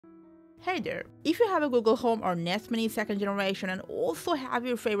Hey there! If you have a Google Home or Nest Mini 2nd generation and also have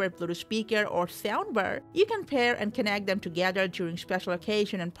your favorite Bluetooth speaker or soundbar, you can pair and connect them together during special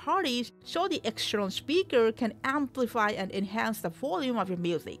occasions and parties so the external speaker can amplify and enhance the volume of your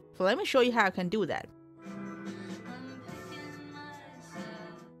music. So let me show you how I can do that.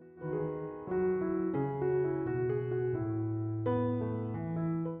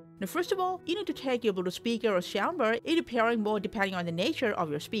 Now first of all, you need to take your Bluetooth speaker or soundbar into pairing mode depending on the nature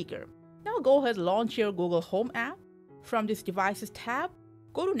of your speaker. Now go ahead and launch your Google Home app. From this Devices tab,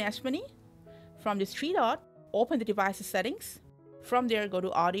 go to Nest Mini. From this three dot, open the Devices settings. From there, go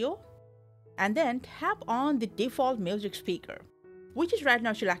to Audio. And then tap on the default music speaker, which is right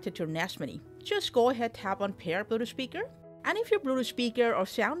now selected to Nest Mini. Just go ahead, tap on Pair Bluetooth speaker. And if your Bluetooth speaker or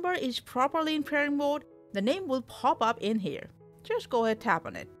soundbar is properly in pairing mode, the name will pop up in here. Just go ahead, tap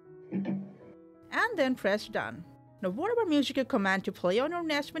on it. And then press Done. Now whatever music you command to play on your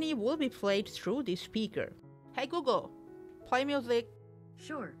Nest Mini will be played through this speaker. Hey Google, play music.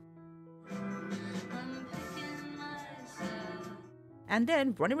 Sure. And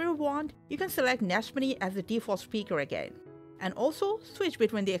then whenever you want, you can select Nest Mini as the default speaker again. And also switch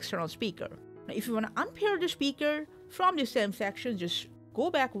between the external speaker. Now if you want to unpair the speaker, from the same section, just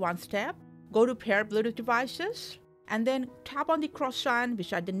go back one step, go to Pair Bluetooth Devices, and then tap on the cross sign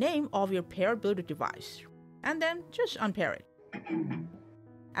beside the name of your paired Bluetooth device. And then just unpair it.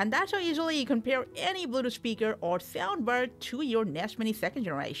 And that's how easily you can pair any Bluetooth speaker or soundbar to your Nest Mini 2nd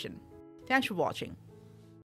generation. Thanks for watching.